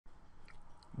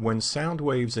When sound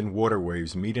waves and water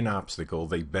waves meet an obstacle,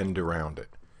 they bend around it.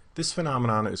 This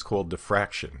phenomenon is called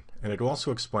diffraction, and it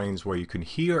also explains why you can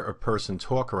hear a person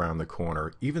talk around the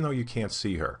corner even though you can't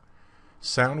see her.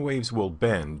 Sound waves will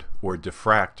bend or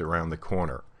diffract around the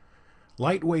corner.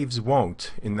 Light waves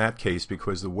won't in that case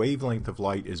because the wavelength of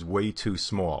light is way too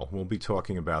small. We'll be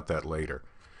talking about that later.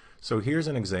 So here's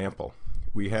an example.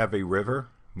 We have a river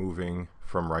moving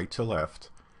from right to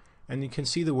left, and you can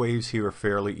see the waves here are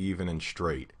fairly even and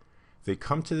straight. They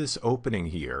come to this opening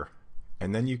here,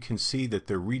 and then you can see that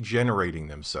they're regenerating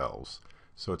themselves.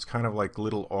 So it's kind of like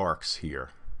little arcs here.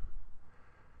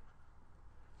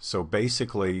 So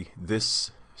basically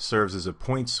this serves as a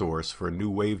point source for a new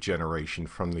wave generation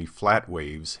from the flat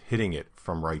waves hitting it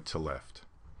from right to left.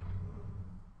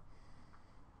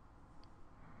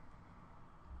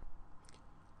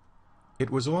 It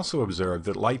was also observed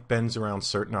that light bends around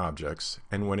certain objects,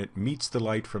 and when it meets the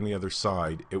light from the other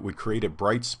side, it would create a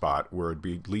bright spot where it would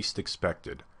be least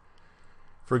expected.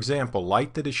 For example,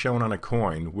 light that is shown on a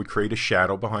coin would create a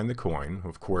shadow behind the coin.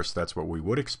 Of course, that's what we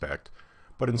would expect.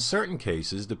 But in certain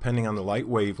cases, depending on the light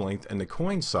wavelength and the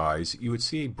coin size, you would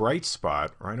see a bright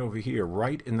spot right over here,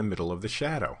 right in the middle of the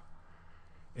shadow.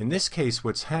 In this case,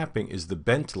 what's happening is the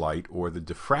bent light, or the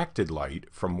diffracted light,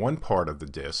 from one part of the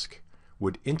disk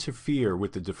would interfere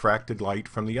with the diffracted light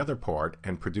from the other part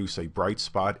and produce a bright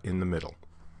spot in the middle.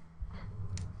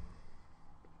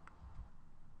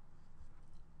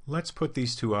 Let's put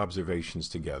these two observations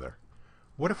together.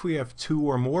 What if we have two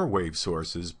or more wave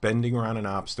sources bending around an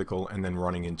obstacle and then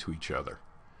running into each other?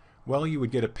 Well, you would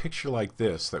get a picture like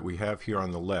this that we have here on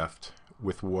the left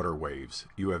with water waves.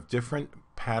 You have different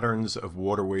patterns of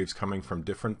water waves coming from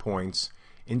different points,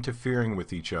 interfering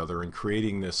with each other and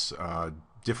creating this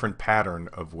different pattern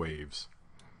of waves.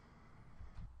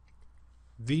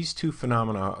 These two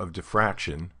phenomena of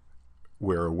diffraction,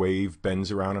 where a wave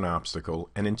bends around an obstacle,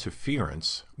 and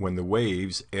interference, when the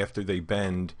waves, after they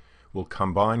bend, will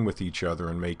combine with each other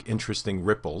and make interesting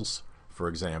ripples, for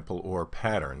example, or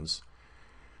patterns.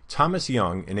 Thomas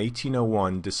Young, in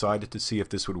 1801, decided to see if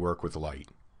this would work with light,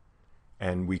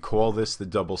 and we call this the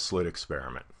double-slit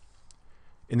experiment.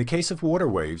 In the case of water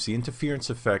waves, the interference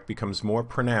effect becomes more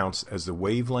pronounced as the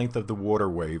wavelength of the water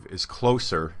wave is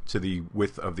closer to the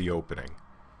width of the opening.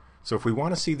 So if we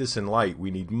want to see this in light, we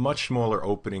need much smaller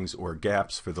openings or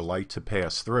gaps for the light to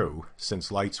pass through, since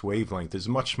light's wavelength is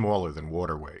much smaller than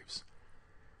water waves.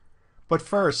 But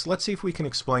first, let's see if we can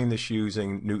explain this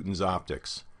using Newton's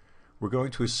optics. We're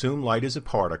going to assume light is a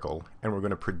particle, and we're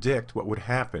going to predict what would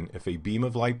happen if a beam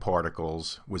of light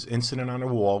particles was incident on a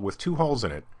wall with two holes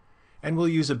in it, and we'll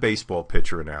use a baseball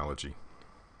pitcher analogy.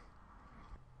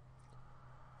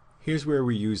 Here's where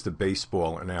we use the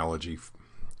baseball analogy.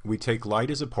 We take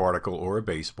light as a particle or a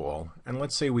baseball, and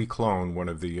let's say we clone one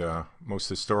of the most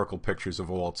historical pictures of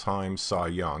all time, Cy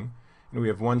Young, and we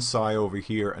have one Cy over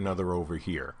here, another over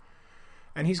here.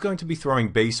 And he's going to be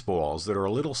throwing baseballs that are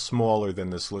a little smaller than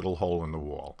this little hole in the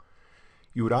wall.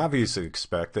 You would obviously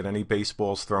expect that any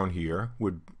baseballs thrown here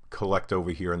would collect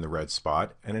over here in the red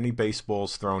spot, and any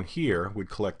baseballs thrown here would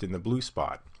collect in the blue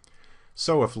spot.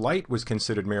 So if light was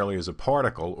considered merely as a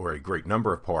particle, or a great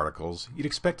number of particles, you'd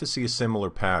expect to see a similar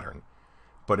pattern.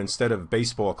 But instead of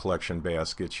baseball collection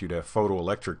baskets, you'd have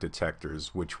photoelectric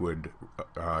detectors, which would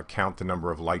count the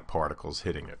number of light particles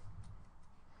hitting it.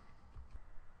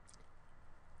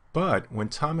 But when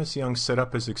Thomas Young set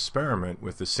up his experiment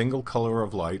with a single color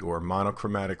of light, or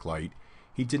monochromatic light,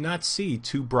 he did not see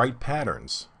two bright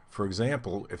patterns. For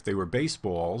example, if they were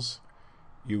baseballs,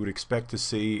 you would expect to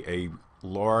see a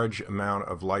large amount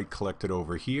of light collected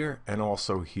over here and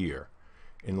also here,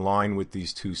 in line with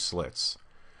these two slits.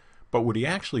 But what he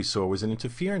actually saw was an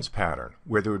interference pattern,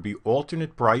 where there would be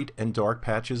alternate bright and dark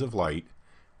patches of light,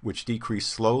 which decreased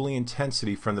slowly in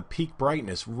intensity from the peak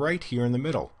brightness right here in the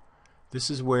middle. This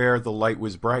is where the light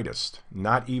was brightest,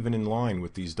 not even in line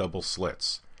with these double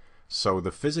slits. So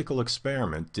the physical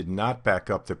experiment did not back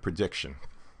up the prediction.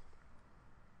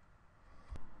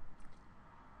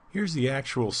 Here's the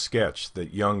actual sketch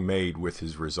that Young made with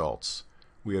his results.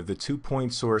 We have the 2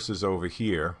 point sources over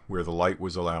here where the light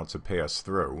was allowed to pass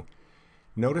through.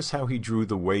 Notice how he drew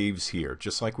the waves here,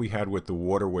 just like we had with the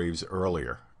water waves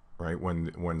earlier, right?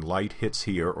 When light hits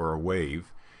here, or a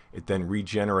wave, it then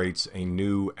regenerates a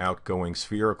new outgoing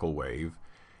spherical wave,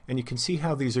 and you can see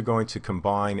how these are going to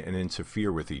combine and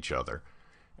interfere with each other.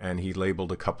 And he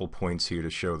labeled a couple points here to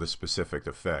show the specific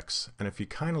effects. And if you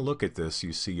kind of look at this,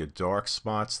 you see a dark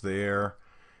spots there,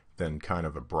 then kind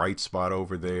of a bright spot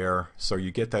over there. So you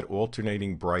get that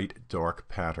alternating bright-dark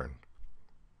pattern.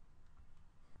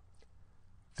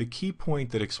 The key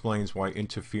point that explains why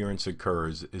interference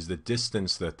occurs is the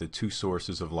distance that the two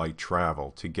sources of light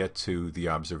travel to get to the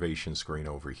observation screen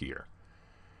over here.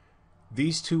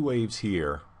 These two waves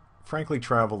here, frankly,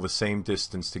 travel the same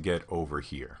distance to get over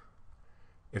here.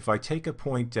 If I take a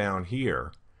point down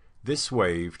here, this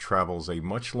wave travels a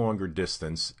much longer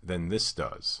distance than this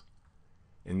does.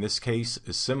 In this case,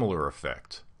 a similar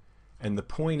effect. And the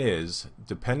point is,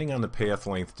 depending on the path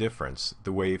length difference,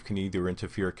 the wave can either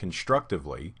interfere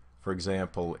constructively. For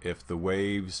example, if the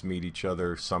waves meet each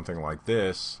other something like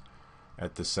this,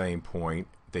 at the same point,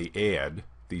 they add,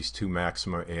 these two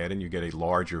maxima add, and you get a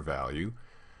larger value.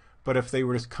 But if they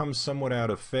were to come somewhat out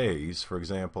of phase, for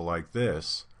example, like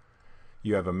this,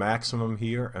 you have a maximum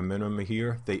here, a minimum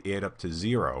here, they add up to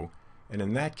 0. And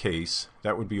in that case,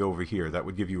 that would be over here. That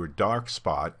would give you a dark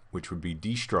spot, which would be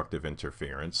destructive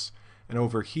interference. And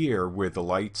over here, where the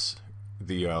light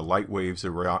waves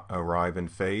arrive in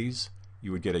phase,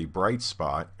 you would get a bright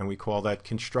spot, and we call that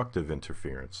constructive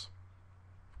interference.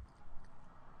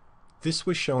 This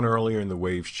was shown earlier in the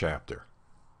waves chapter.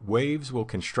 Waves will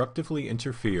constructively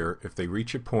interfere if they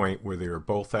reach a point where they are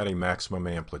both at a maximum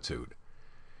amplitude.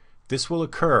 This will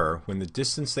occur when the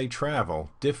distance they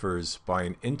travel differs by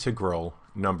an integral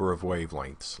number of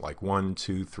wavelengths, like 1,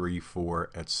 2, 3, 4,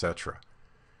 etc.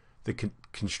 The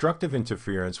constructive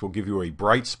interference will give you a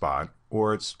bright spot,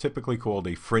 or it's typically called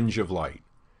a fringe of light.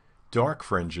 Dark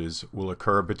fringes will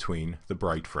occur between the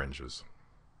bright fringes.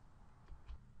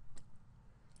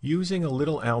 Using a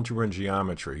little algebra and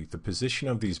geometry, the position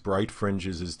of these bright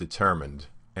fringes is determined,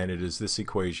 and it is this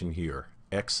equation here.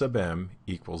 X sub m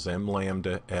equals m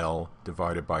lambda L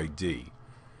divided by d.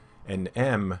 And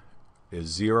m is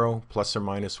 0, plus or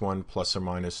minus 1, plus or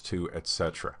minus 2,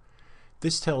 etc.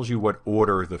 This tells you what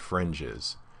order the fringe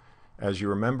is. As you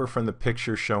remember from the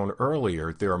picture shown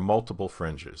earlier, there are multiple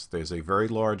fringes. There's a very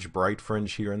large bright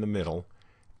fringe here in the middle,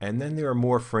 and then there are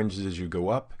more fringes as you go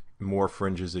up, more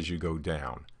fringes as you go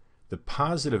down. The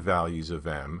positive values of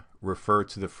m refer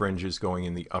to the fringes going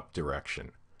in the up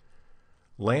direction.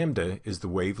 Lambda is the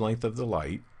wavelength of the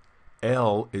light.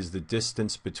 L is the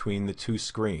distance between the two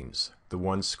screens, the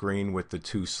one screen with the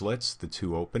two slits, the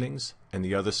two openings, and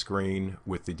the other screen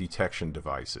with the detection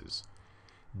devices.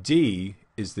 D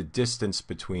is the distance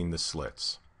between the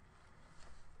slits.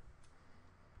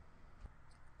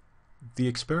 The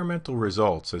experimental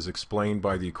results, as explained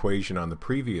by the equation on the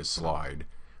previous slide,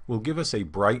 will give us a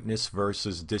brightness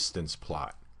versus distance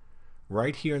plot.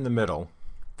 Right here in the middle,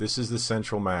 this is the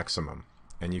central maximum,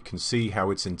 and you can see how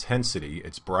its intensity,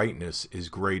 its brightness, is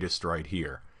greatest right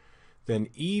here. Then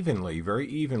evenly, very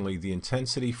evenly, the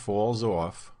intensity falls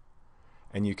off,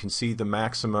 and you can see the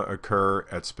maxima occur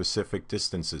at specific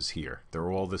distances here.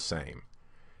 They're all the same.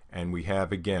 And we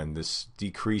have, again, this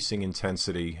decreasing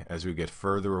intensity as we get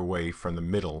further away from the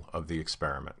middle of the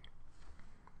experiment.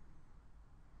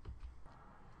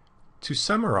 To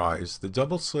summarize, the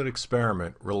double-slit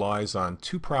experiment relies on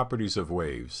two properties of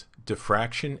waves,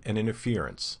 diffraction and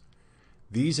interference.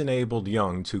 These enabled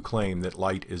Young to claim that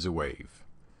light is a wave.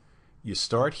 You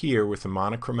start here with a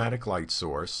monochromatic light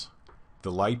source.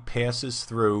 The light passes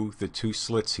through the two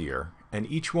slits here, and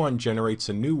each one generates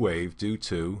a new wave due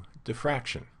to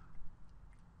diffraction.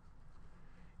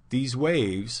 These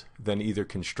waves then either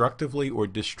constructively or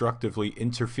destructively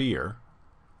interfere,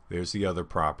 there's the other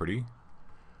property,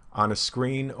 on a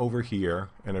screen over here,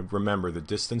 and remember the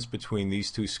distance between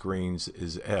these two screens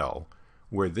is L,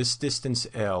 where this distance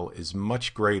L is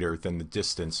much greater than the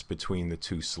distance between the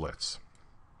two slits.